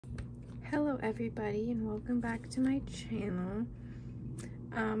Hello everybody and welcome back to my channel.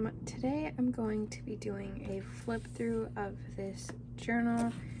 Today I'm going to be doing a flip through of this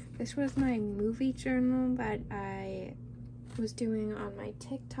journal. This was my movie journal that I was doing on my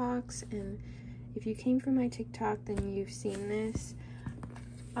TikToks, and if you came from my TikTok then you've seen this.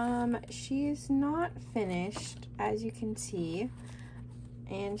 She is not finished, as you can see,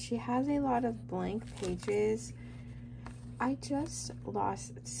 and she has a lot of blank pages. I just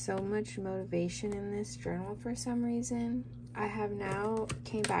lost so much motivation in this journal for some reason. I have now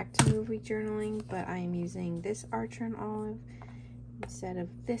came back to movie journaling, but I am using this Archer and Olive instead of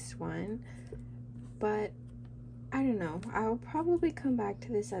this one. But I don't know. I'll probably come back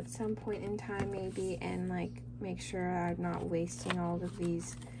to this at some point in time maybe and make sure I'm not wasting all of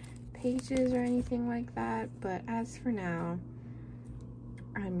these pages or anything like that. But as for now,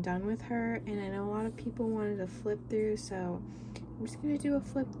 I'm done with her, and I know a lot of people wanted a flip through, so I'm just gonna do a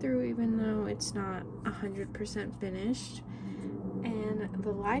flip through even though it's not 100% finished. And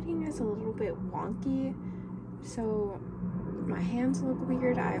the lighting is a little bit wonky, so my hands look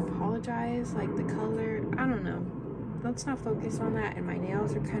weird. I apologize. Like the color, I don't know. Let's not focus on that. And my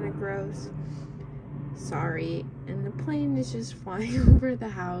nails are kind of gross. Sorry. And the plane is just flying over the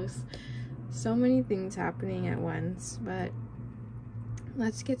house. So many things happening at once, but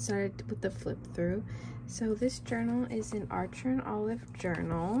let's get started with the flip through. So this journal is an Archer and Olive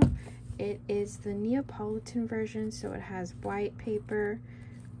journal. It is the Neapolitan version, so it has white paper,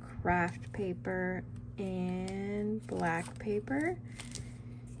 craft paper, and black paper.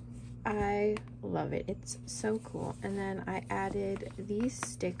 I love it. It's so cool. And then I added these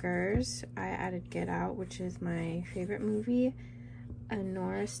stickers. I added Get Out, which is my favorite movie, a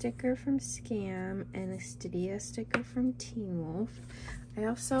Nora sticker from Scam, and a Stydia sticker from Teen Wolf. I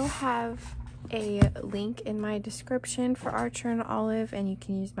also have a link in my description for Archer and Olive, and you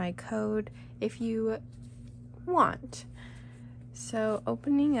can use my code if you want. So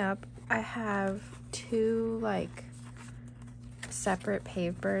opening up, I have two separate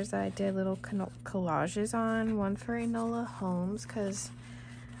papers that I did little collages on. One for Enola Holmes, because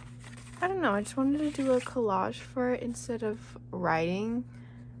I don't know, I just wanted to do a collage for it instead of writing.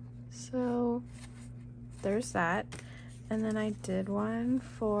 So there's that. And then I did one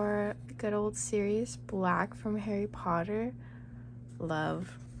for good old Sirius Black from Harry Potter.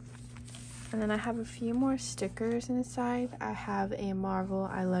 Love. And then I have a few more stickers inside. I have a Marvel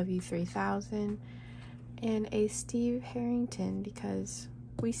I Love You 3000 and a Steve Harrington, because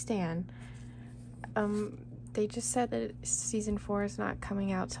we stan. They just said that season 4 is not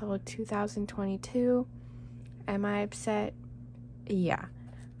coming out till 2022. Am I upset? Yeah.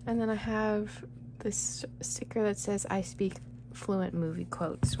 And then I have this sticker that says I speak fluent movie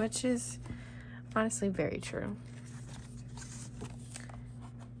quotes, which is honestly very true.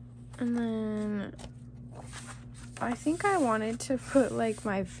 And then I think I wanted to put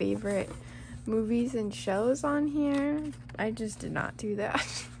my favorite movies and shows on here. I just did not do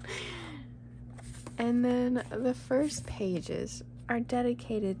that. And then the first pages are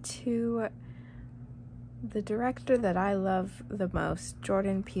dedicated to the director that I love the most,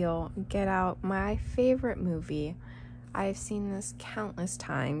 Jordan Peele. Get Out, my favorite movie. I've seen this countless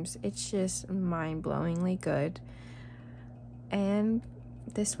times. It's just mind-blowingly good. And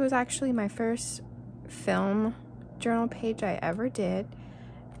this was actually my first film journal page I ever did.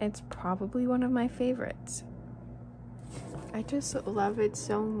 It's probably one of my favorites. I just love it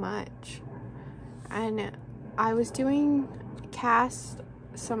so much. And I was doing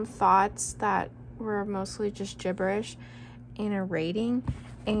some thoughts that were mostly just gibberish in a rating,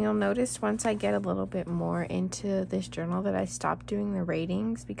 and you'll notice once I get a little bit more into this journal that I stopped doing the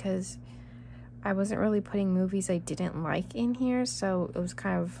ratings, because I wasn't really putting movies I didn't like in here, so it was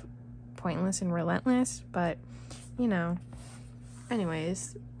kind of pointless and relentless. But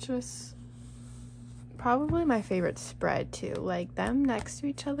anyways, just probably my favorite spread too. Them next to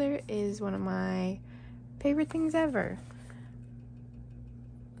each other is one of my favorite things ever.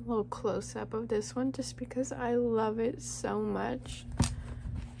 A little close-up of this one just because I love it so much.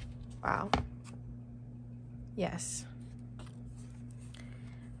 Wow. Yes.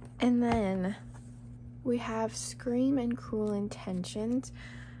 And then we have Scream and Cruel Intentions.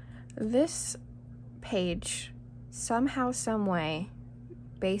 This page somehow, someway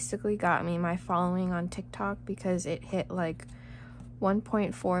basically got me my following on TikTok, because it hit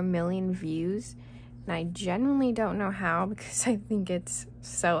 1.4 million views. And I genuinely don't know how, because I think it's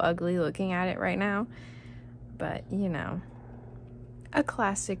so ugly looking at it right now. But, a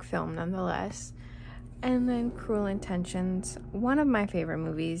classic film nonetheless. And then Cruel Intentions, one of my favorite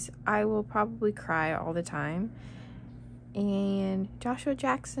movies. I will probably cry all the time. and Joshua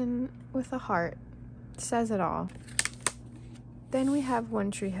Jackson with a heart. Says it all. Then we have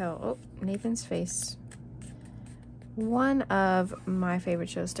One Tree Hill. Oh, Nathan's face. One of my favorite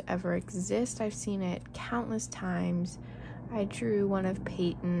shows to ever exist. I've seen it countless times. I drew one of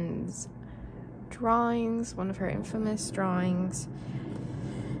Peyton's drawings, one of her infamous drawings.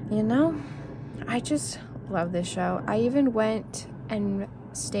 You know, I just love this show. I even went and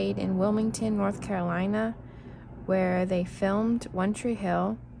stayed in Wilmington, North Carolina, where they filmed One Tree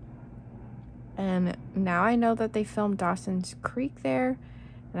Hill. And now I know that they filmed Dawson's Creek there,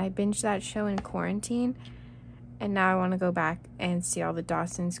 and I binged that show in quarantine. And now I want to go back and see all the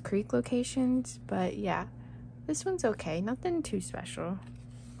Dawson's Creek locations. But yeah, this one's okay. Nothing too special.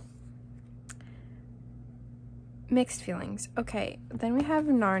 Mixed feelings. Okay, then we have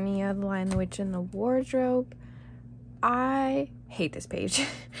Narnia, The Lion, the Witch, and the Wardrobe. I hate this page.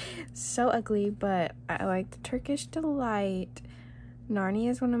 So ugly, but I like the Turkish Delight. Narnia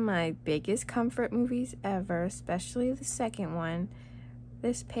is one of my biggest comfort movies ever, especially the second one.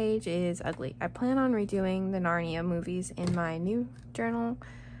 This page is ugly. I plan on redoing the Narnia movies in my new journal,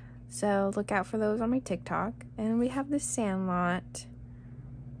 so look out for those on my TikTok. And we have The Sandlot,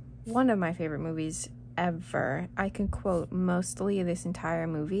 one of my favorite movies ever. I can quote mostly this entire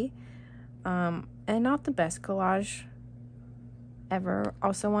movie, and not the best collage ever.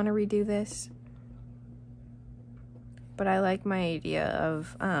 Also want to redo this, but I like my idea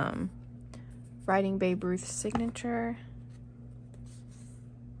of writing Babe Ruth's signature.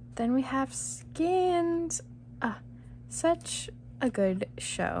 Then we have Skins. Such a good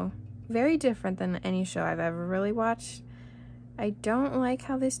show. Very different than any show I've ever really watched. I don't like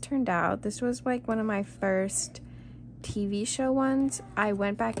how this turned out. This was like one of my first TV show ones. I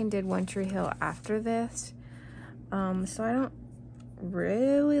went back and did One Tree Hill after this. So I don't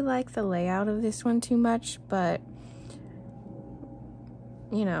really like the layout of this one too much, but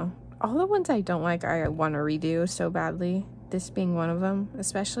you know, all the ones I don't like I want to redo so badly. This being one of them,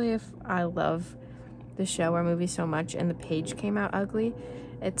 especially if I love the show or movie so much and the page came out ugly.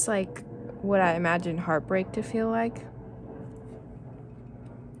 It's like what I imagine heartbreak to feel like.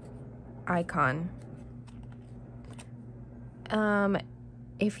 Icon.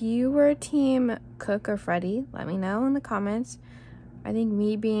 If you were team Cook or Freddie, let me know in the comments. I think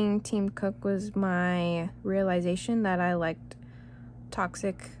me being team Cook was my realization that I liked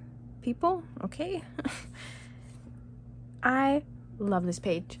toxic people. Okay. I love this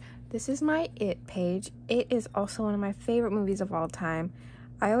page. This is my It page. It is also one of my favorite movies of all time.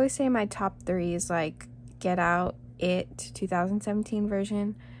 I always say my top 3 is like Get Out, It 2017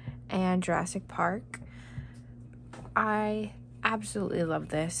 version, and Jurassic Park. I absolutely love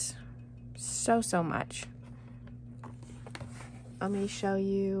this so much. Let me show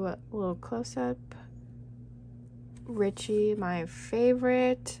you a little close-up. Richie, my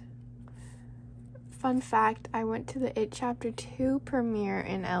favorite. Fun fact, I went to the It Chapter 2 premiere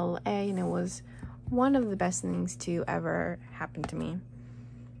in LA, and it was one of the best things to ever happen to me.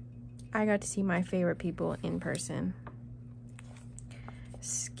 I got to see my favorite people in person.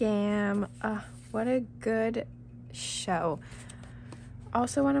 Scam. What a good show.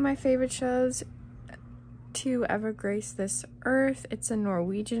 Also one of my favorite shows to ever grace this earth. It's a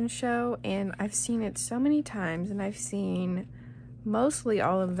Norwegian show, and I've seen it so many times, and I've seen mostly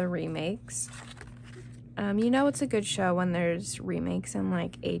all of the remakes. You know it's a good show when there's remakes in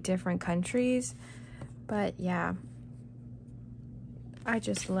like 8 different countries. But yeah, I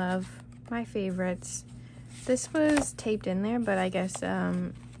just love my favorites. This was taped in there, but I guess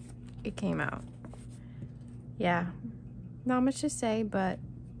it came out. Yeah, not much to say, but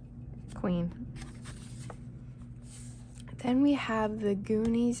queen. Then we have The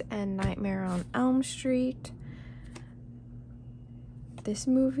Goonies and Nightmare on Elm Street. This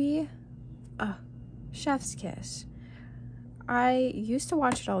movie, chef's kiss. I used to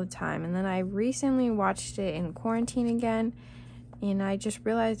watch it all the time, and then I recently watched it in quarantine again, and I just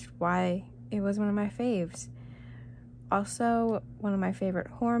realized why it was one of my faves. Also, one of my favorite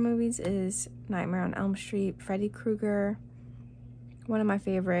horror movies is Nightmare on Elm Street, Freddy Krueger. One of my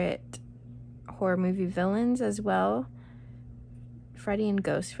favorite horror movie villains as well. Freddy and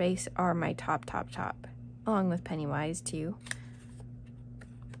Ghostface are my top, along with Pennywise too.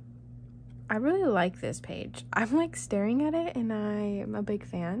 I really like this page. I'm like staring at it, and I'm a big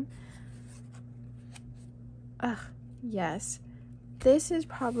fan. Yes. This is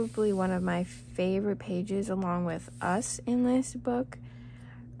probably one of my favorite pages along with Us in this book.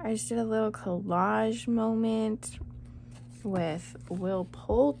 I just did a little collage moment with Will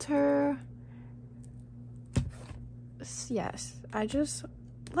Poulter. Yes, I just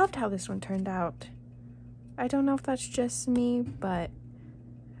loved how this one turned out. I don't know if that's just me, but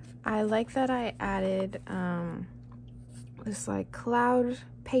I like that I added this like cloud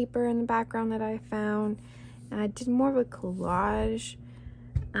paper in the background that I found, and I did more of a collage,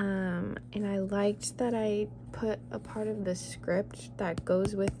 and I liked that I put a part of the script that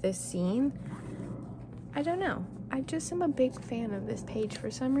goes with this scene. I don't know, I just am a big fan of this page for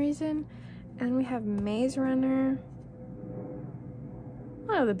some reason. And we have Maze Runner,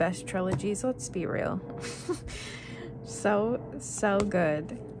 one of the best trilogies, let's be real. so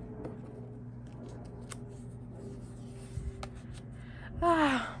good.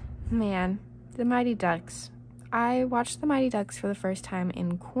 Ah, man, The Mighty Ducks. I watched The Mighty Ducks for the first time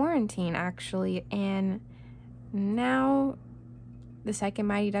in quarantine, actually, and now the second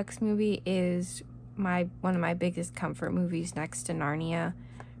Mighty Ducks movie is one of my biggest comfort movies next to Narnia,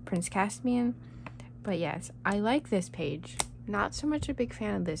 Prince Caspian. But yes, I like this page. Not so much a big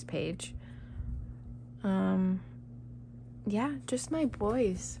fan of this page. Yeah, just my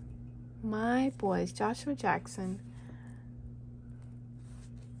boys, Joshua Jackson.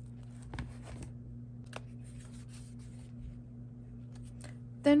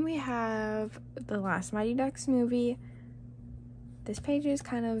 Then we have the last Mighty Ducks movie. This page is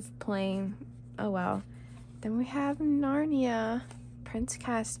kind of plain. Oh well. Then we have Narnia, Prince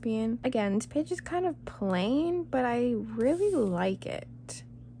Caspian. Again, this page is kind of plain, but I really like it.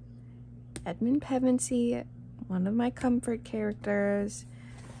 Edmund Pevensey, one of my comfort characters.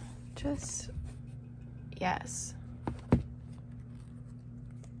 Just, yes.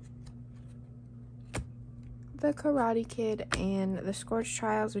 The Karate Kid and The Scorched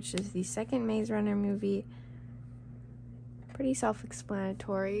Trials, which is the second Maze Runner movie. Pretty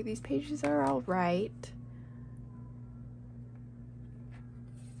self-explanatory. These pages are all right.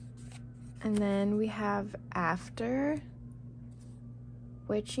 And then we have After,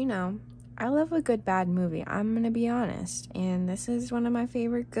 which, you know, I love a good bad movie, I'm gonna be honest, and this is one of my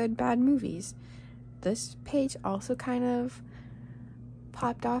favorite good bad movies. This page also kind of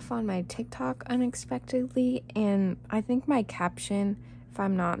popped off on my TikTok unexpectedly, and I think my caption, if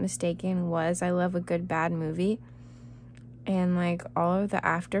I'm not mistaken, was I love a good bad movie. And like all of the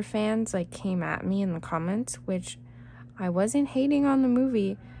After fans like came at me in the comments, which I wasn't hating on the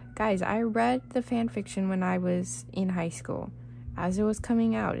movie. Guys, I read the fan fiction when I was in high school as it was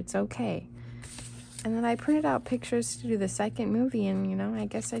coming out. It's okay. And then I printed out pictures to do the second movie, and you know, I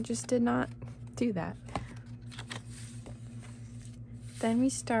guess I just did not do that. Then we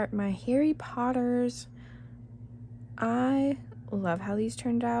start my Harry Potters. I love how these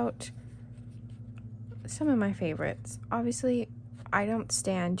turned out. Some of my favorites. Obviously, I don't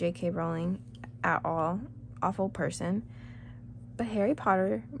stand J.K. Rowling at all. Awful person. But Harry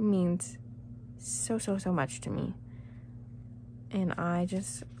Potter means so much to me. And I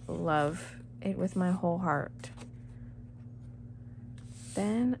just love it with my whole heart.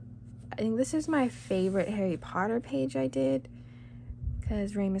 Then, I think this is my favorite Harry Potter page I did,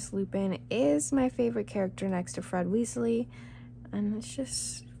 because Remus Lupin is my favorite character next to Fred Weasley, and it's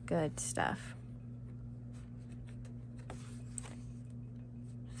just good stuff.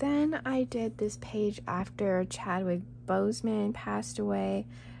 Then I did this page after Chadwick Boseman passed away.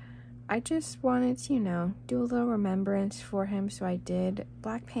 I just wanted to, you know, do a little remembrance for him, so I did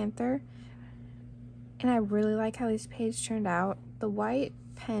Black Panther. And I really like how this page turned out. The white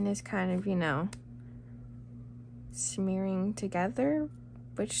pen is kind of, you know, smearing together,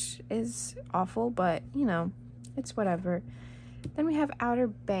 which is awful, but, you know, it's whatever. Then we have Outer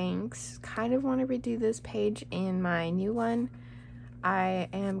Banks. Kind of want to redo this page in my new one. I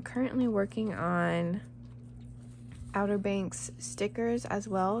am currently working on Outer Banks stickers as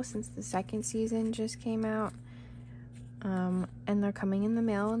well, since the second season just came out. And they're coming in the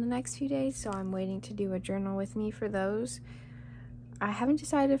mail in the next few days, so I'm waiting to do a journal with me for those. I haven't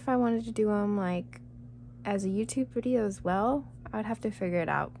decided if I wanted to do them like as a YouTube video as well. I would have to figure it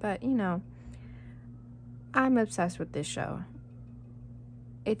out, but you know, I'm obsessed with this show.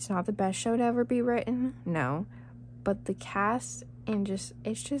 It's not the best show to ever be written, no, but the cast and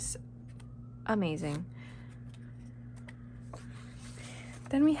it's just amazing.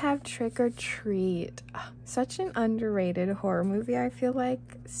 Then we have Trick or Treat. Such an underrated horror movie, I feel like.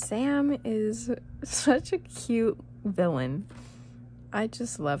 Sam is such a cute villain. I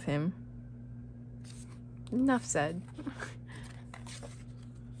just love him. Enough said.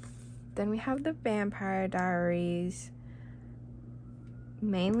 Then we have the Vampire Diaries.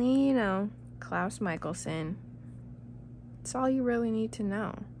 Mainly, you know, Klaus Mikaelson. That's all you really need to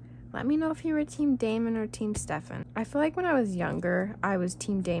know. Let me know if you were Team Damon or Team Stefan. I feel like when I was younger, I was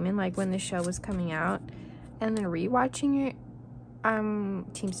Team Damon, like when the show was coming out. And then rewatching it, I'm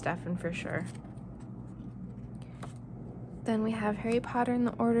Team Stefan for sure. Then we have Harry Potter and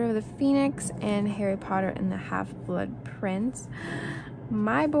the Order of the Phoenix and Harry Potter and the Half-Blood Prince.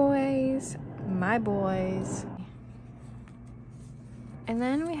 My boys, my boys. And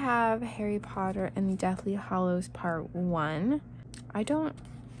then we have Harry Potter and the Deathly Hallows Part 1.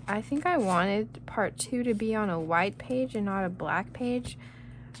 I think I wanted Part 2 to be on a white page and not a black page.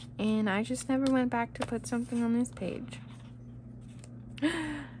 And I just never went back to put something on this page.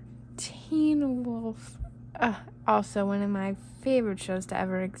 Teen Wolf. Also one of my favorite shows to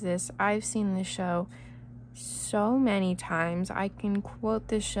ever exist. I've seen this show so many times. I can quote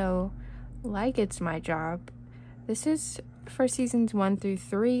this show like it's my job. This is for seasons 1 through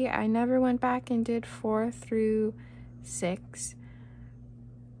 3. I never went back and did 4 through 6.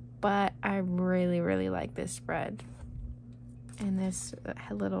 But I really, really like this spread. And this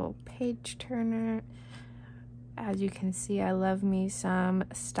little page turner. As you can see, I love me some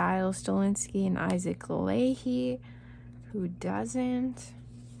Style Stolinsky and Isaac Leahy. Who doesn't?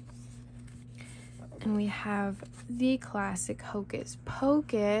 And we have the classic Hocus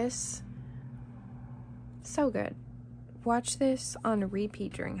Pocus. So good. Watch this on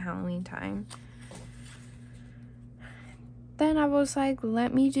repeat during Halloween time. Then I was like,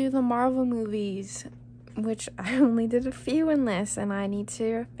 let me do the Marvel movies, which I only did a few in this, and I need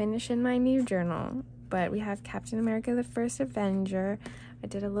to finish in my new journal. But we have Captain America, the First Avenger. I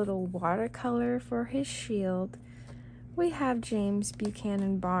did a little watercolor for his shield. We have James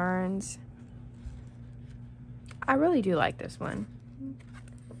Buchanan Barnes. I really do like this one.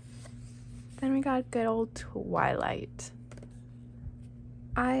 Then we got good old Twilight.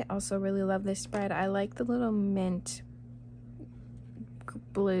 I also really love this spread. I like the little mint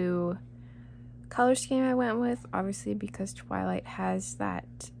blue color scheme I went with, obviously because Twilight has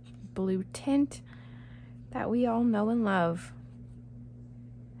that blue tint that we all know and love.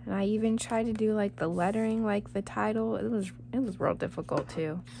 And I even tried to do like the lettering, like the title. It was real difficult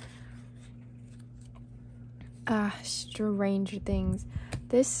too. Stranger Things.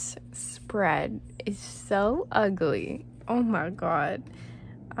 This spread is so ugly. Oh my god.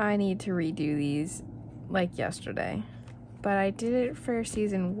 I need to redo these like yesterday. But I did it for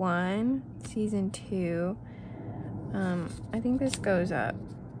season 1, season 2. I think this goes up.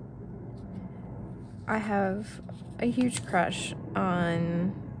 I have a huge crush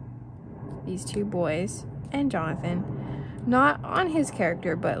on these two boys and Jonathan. Not on his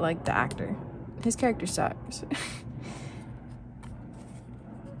character, but like the actor. His character sucks.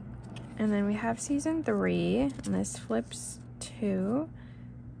 And then we have season 3, and this flips to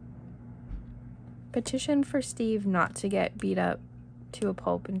petition for Steve not to get beat up to a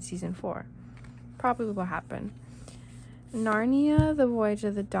pulp in season 4. Probably will happen. Narnia, The Voyage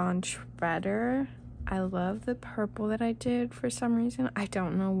of the Dawn Treader. I love the purple that I did for some reason. I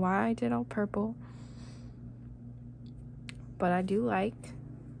don't know why I did all purple. But I do like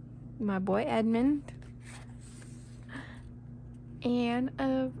my boy Edmund. Anne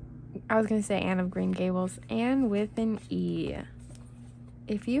of Green Gables. Anne with an E.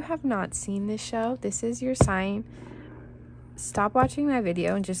 If you have not seen this show, this is your sign. Stop watching my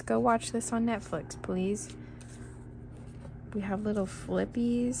video and just go watch this on Netflix, please. We have little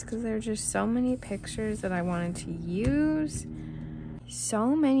flippies because there are just so many pictures that I wanted to use.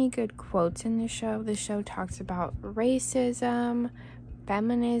 So many good quotes in the show. The show talks about racism,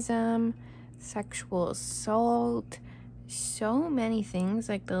 feminism, sexual assault, so many things.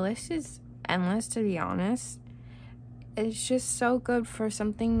 Like, the list is endless, to be honest. It's just so good for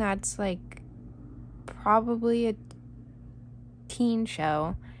something that's like probably a teen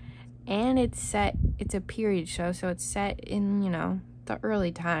show, and it's a period show, so it's set in, the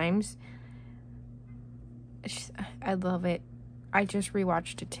early times. I love it. I just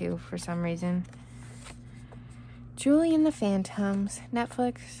rewatched it too for some reason. Julie and the Phantoms.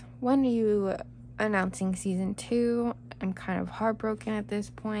 Netflix, when are you announcing season 2? I'm kind of heartbroken at this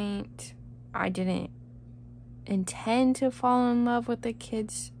point. I didn't intend to fall in love with the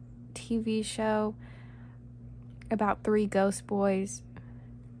kids' TV show about 3 ghost boys,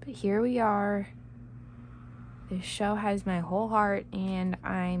 but here we are. This show has my whole heart and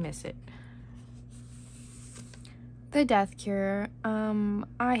I miss it. The Death Cure.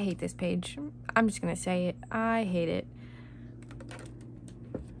 I hate this page. I'm just gonna say it. I hate it.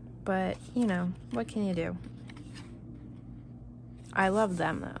 But, what can you do? I love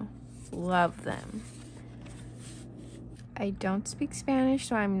them though. Love them. I don't speak Spanish,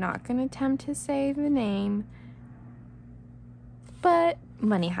 so I'm not going to attempt to say the name. But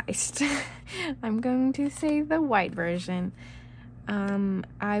Money Heist. I'm going to say the white version.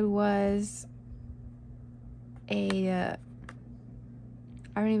 I was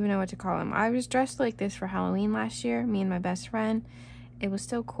I don't even know what to call him. I was dressed like this for Halloween last year, me and my best friend. It was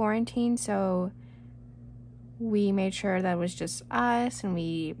still quarantine, so we made sure that it was just us, and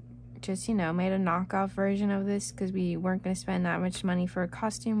we just, made a knockoff version of this because we weren't going to spend that much money for a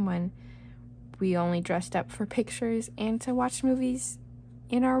costume when we only dressed up for pictures and to watch movies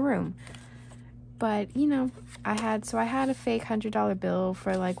in our room. But, I had a fake $100 bill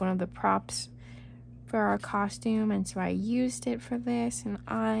for like one of the props for our costume, and so I used it for this,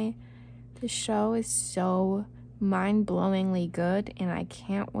 and the show is so mind-blowingly good, and I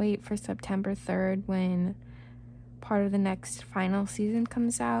can't wait for September 3rd when part of the next final season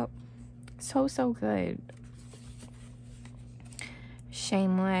comes out. So good.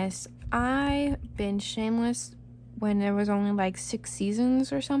 Shameless. I binged Shameless when there was only like 6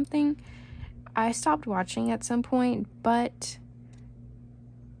 seasons or something. I stopped watching at some point, but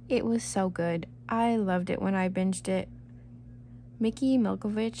it was so good. I loved it when I binged it. Mickey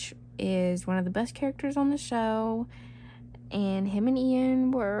Milkovich is one of the best characters on the show, and him and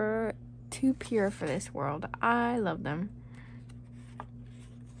Ian were too pure for this world. I love them.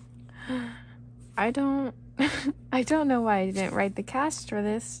 I don't know why I didn't write the cast for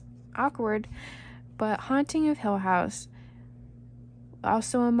this. Awkward. But Haunting of Hill House,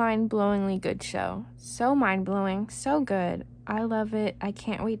 also a mind-blowingly good show. So mind-blowing, so good. I love it. I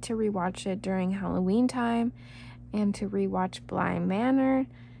can't wait to rewatch it during Halloween time and to rewatch Bly Manor.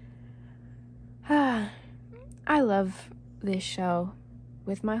 I love this show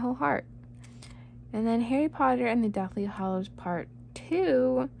with my whole heart. And then Harry Potter and the Deathly Hallows Part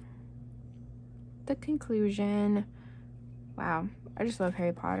 2, the conclusion. Wow, I just love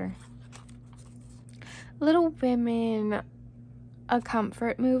Harry Potter. Little Women, a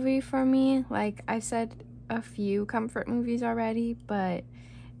comfort movie for me. Like, I've said a few comfort movies already, but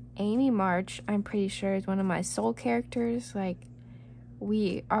Amy March, I'm pretty sure, is one of my soul characters. Like,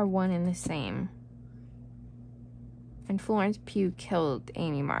 we are one and the same. And Florence Pugh killed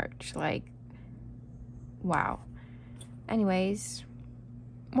Amy March. Like, wow. Anyways,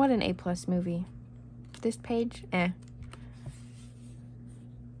 what an A+ movie. This page,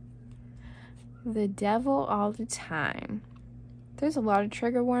 The Devil All the Time. There's a lot of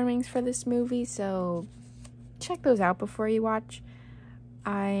trigger warnings for this movie, so check those out before you watch.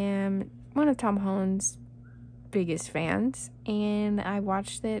 I am one of Tom Holland's biggest fans, and I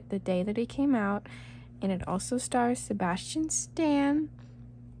watched it the day that it came out, and it also stars Sebastian Stan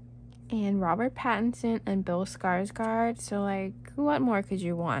and Robert Pattinson and Bill Skarsgård, so like, what more could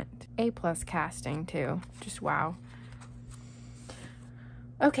you want? A+ casting too, just wow.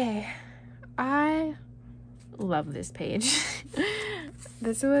 Okay, I love this page.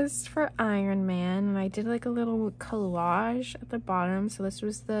 This was for Iron Man, and I did like a little collage at the bottom. So this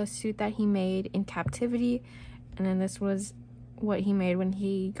was the suit that he made in captivity, and then this was what he made when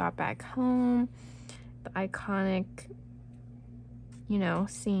he got back home. The iconic,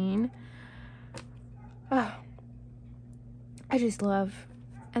 scene. Oh, I just love.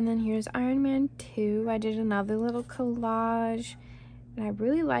 And then here's Iron Man 2. I did another little collage, and I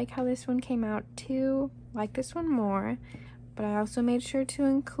really like how this one came out too. Like this one more. But I also made sure to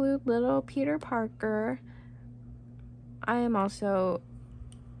include little Peter Parker. I am also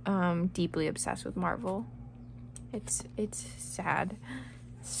deeply obsessed with Marvel. It's sad.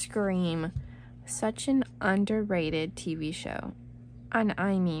 Scream. Such an underrated TV show. And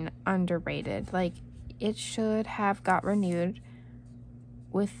I mean underrated. Like, it should have got renewed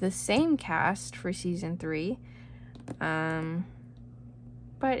with the same cast for season 3.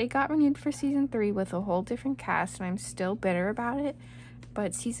 But it got renewed for season 3 with a whole different cast, and I'm still bitter about it.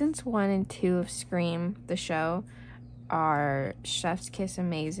 But seasons 1 and 2 of Scream, the show, are chef's kiss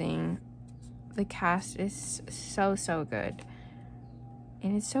amazing. The cast is so good.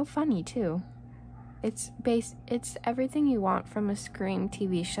 And it's so funny, too. It's everything you want from a Scream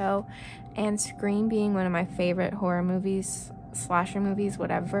TV show, and Scream being one of my favorite horror movies, slasher movies,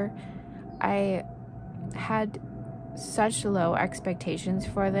 whatever. I had such low expectations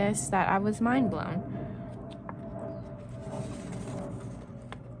for this that I was mind blown.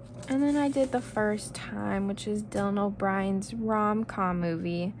 And then I did The First Time, which is Dylan O'Brien's rom-com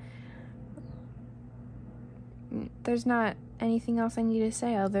movie. There's not anything else I need to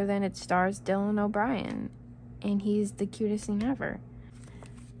say other than it stars Dylan O'Brien, and he's the cutest thing ever.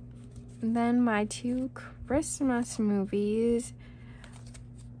 And then my 2 Christmas movies.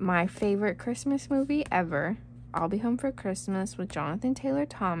 My favorite Christmas movie ever, I'll Be Home for Christmas with Jonathan Taylor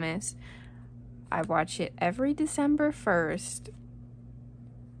Thomas. I watch it every December 1st.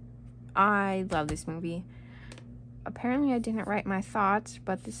 I love this movie. Apparently I didn't write my thoughts,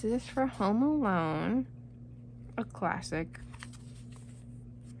 but this is for Home Alone, a classic.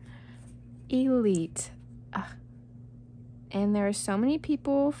 Elite. Ugh. And there are so many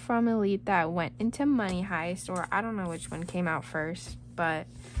people from Elite that went into Money Heist, or I don't know which one came out first, but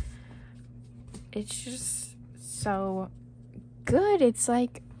it's just so good. It's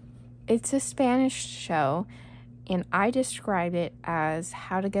like, it's a Spanish show, and I described it as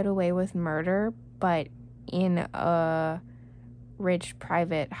How to Get Away with Murder, but in a rich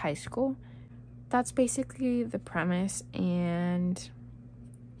private high school. That's basically the premise, and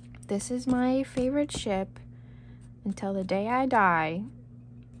this is my favorite ship until the day I die,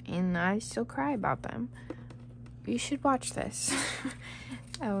 and I still cry about them. You should watch this.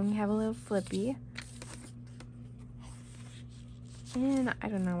 Oh, and we have a little Flippy. And I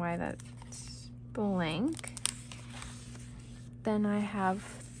don't know why that's blank. Then I have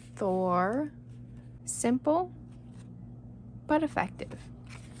Thor. Simple, but effective.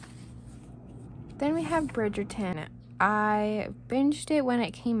 Then we have Bridgerton. I binged it when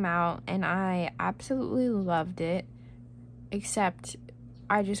it came out, and I absolutely loved it. Except,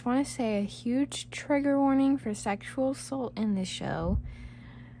 I just want to say a huge trigger warning for sexual assault in this show.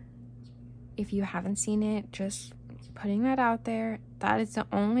 If you haven't seen it, just putting that out there. That is the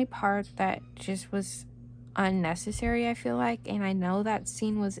only part that just was unnecessary, I feel like. And I know that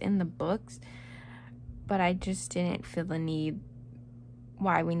scene was in the books, but I just didn't feel the need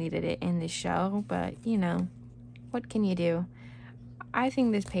why we needed it in the show. But, you know, what can you do? I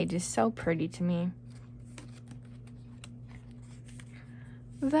think this page is so pretty to me.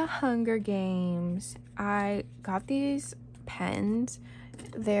 The Hunger Games. I got these pens.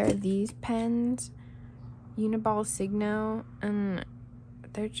 They're these pens, Uniball Signo, and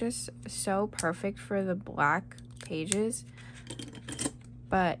they're just so perfect for the black pages.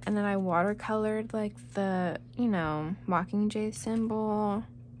 And then I watercolored like the, you know, Mockingjay symbol,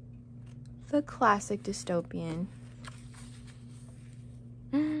 the classic dystopian.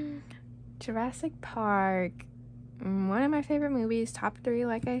 Jurassic Park, one of my favorite movies, top 3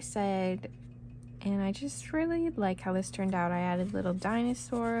 like I said, and I just really like how this turned out. I added little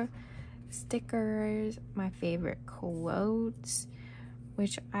dinosaur stickers, my favorite quotes,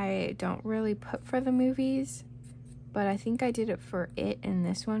 which I don't really put for the movies, but I think I did it for it in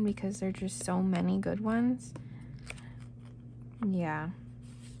this one because there are just so many good ones. Yeah.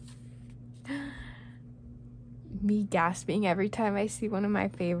 Me gasping every time I see one of my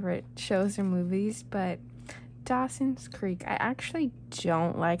favorite shows or movies, but Dawson's Creek. I actually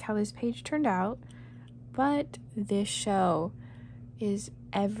don't like how this page turned out, but this show is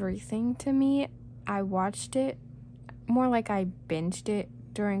everything to me. I watched it more like I binged it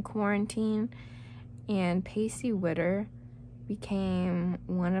during quarantine, and Pacey Witter became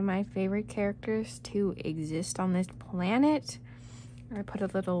one of my favorite characters to exist on this planet. I put a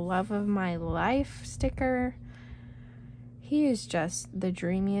little love of my life sticker. He is just the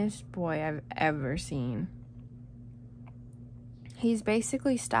dreamiest boy I've ever seen. He's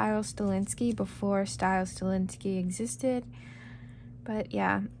basically Stiles Stilinski before Stiles Stilinski existed. But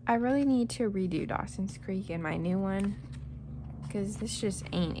yeah, I really need to redo Dawson's Creek in my new one, because this just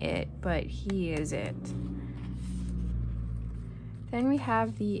ain't it, but he is it. Then we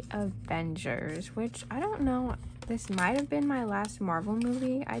have the Avengers, which I don't know, this might have been my last Marvel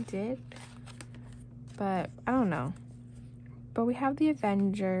movie I did, but I don't know. But we have the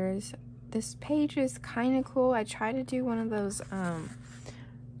Avengers. This page is kind of cool. I tried to do one of those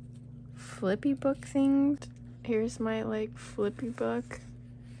flippy book things. Here's my like flippy book,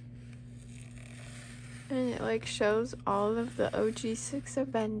 and it like shows all of the OG 6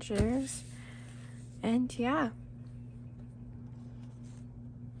 Avengers, and yeah,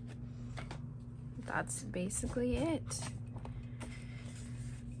 that's basically it.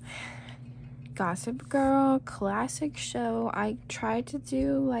 Gossip Girl, classic show. I tried to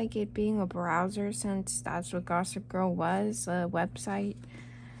do like it being a browser, since that's what Gossip Girl was, a website.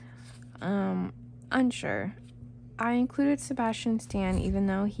 Unsure. I included Sebastian Stan, even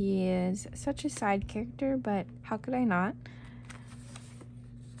though he is such a side character, but how could I not?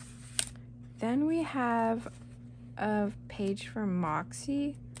 Then we have a page for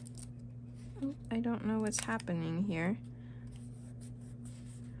Moxie. Oh, I don't know what's happening here.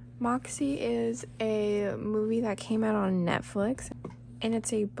 Moxie is a movie that came out on Netflix, and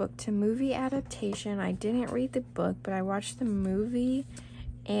it's a book-to-movie adaptation. I didn't read the book, but I watched the movie,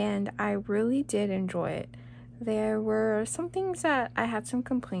 and I really did enjoy it. There were some things that I had some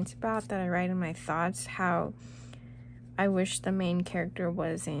complaints about that I write in my thoughts, how I wish the main character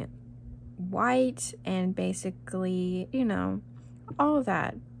wasn't white, and basically, you know, all of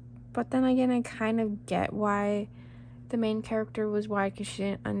that. But then again, I kind of get why the main character was white, because she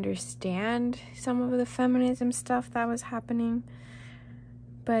didn't understand some of the feminism stuff that was happening.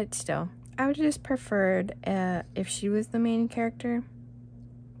 But still, I would just preferred if she was the main character.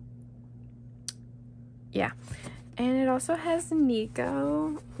 Yeah. And it also has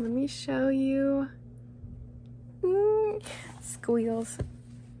Nico. Let me show you. Squeals.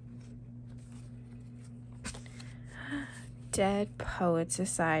 Dead Poet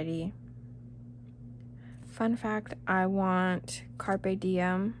Society. Fun fact, I want Carpe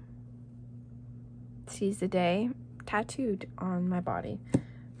Diem, seize the day, tattooed on my body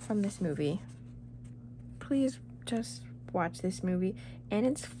from this movie. Please just watch this movie. And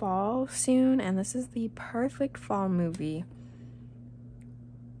it's fall soon, and this is the perfect fall movie.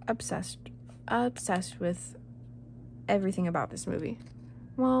 Obsessed with everything about this movie.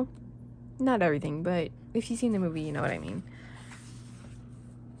 Well, not everything, but if you've seen the movie, you know what I mean.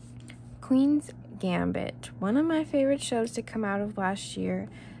 Queen's Gambit, one of my favorite shows to come out of last year,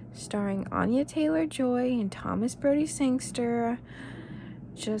 starring Anya Taylor-Joy and Thomas Brodie Sangster.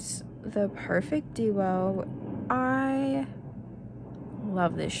 Just the perfect duo. I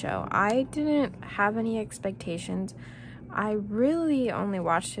love this show. I didn't have any expectations. I really only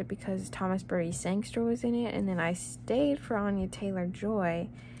watched it because Thomas Brodie Sangster was in it, and then I stayed for Anya Taylor-Joy,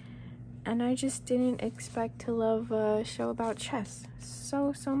 and I just didn't expect to love a show about chess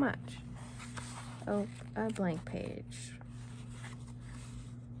so much. Oh, a blank page.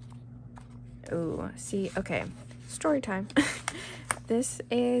 Oh, see, okay, story time. This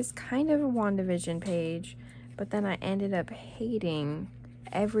is kind of a WandaVision page, but then I ended up hating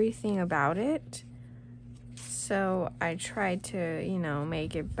everything about it. So I tried to,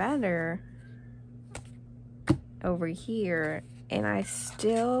 make it better over here, and I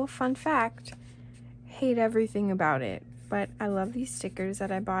still, fun fact, hate everything about it. But I love these stickers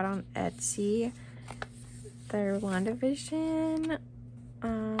that I bought on Etsy. They're WandaVision.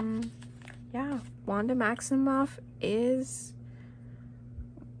 Yeah, Wanda Maximoff is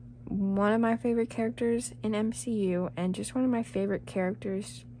one of my favorite characters in MCU, and just one of my favorite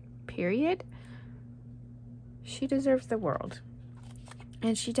characters, period. She deserves the world.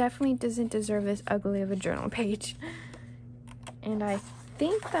 And she definitely doesn't deserve this ugly of a journal page. And I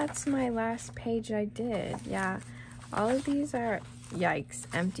think that's my last page I did. Yeah, all of these are, yikes,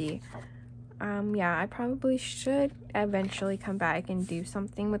 empty. Yeah, I probably should eventually come back and do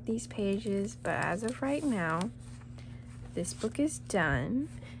something with these pages, but as of right now, this book is done.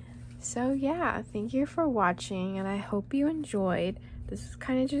 So yeah, thank you for watching, and I hope you enjoyed. This is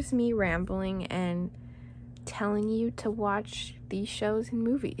kind of just me rambling and telling you to watch these shows and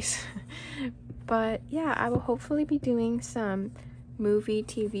movies. But yeah, I will hopefully be doing some movie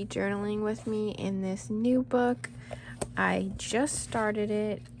TV journaling with me in this new book. I just started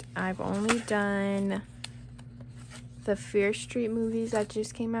it. I've only done the Fear Street movies that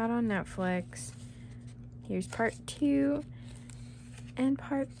just came out on Netflix. Here's part 2 and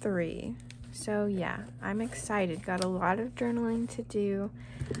part 3. So yeah, I'm excited. Got a lot of journaling to do.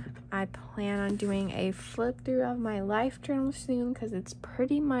 I plan on doing a flip through of my life journal soon because it's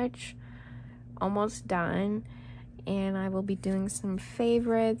pretty much almost done. And I will be doing some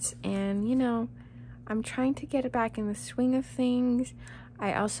favorites, and I'm trying to get it back in the swing of things.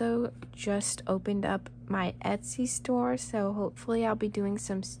 I also just opened up my Etsy store, so hopefully I'll be doing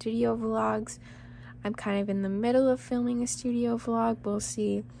some studio vlogs. I'm kind of in the middle of filming a studio vlog. We'll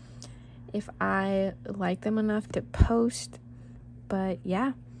see if I like them enough to post. But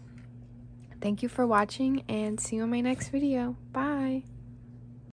yeah, thank you for watching, and see you in my next video. Bye!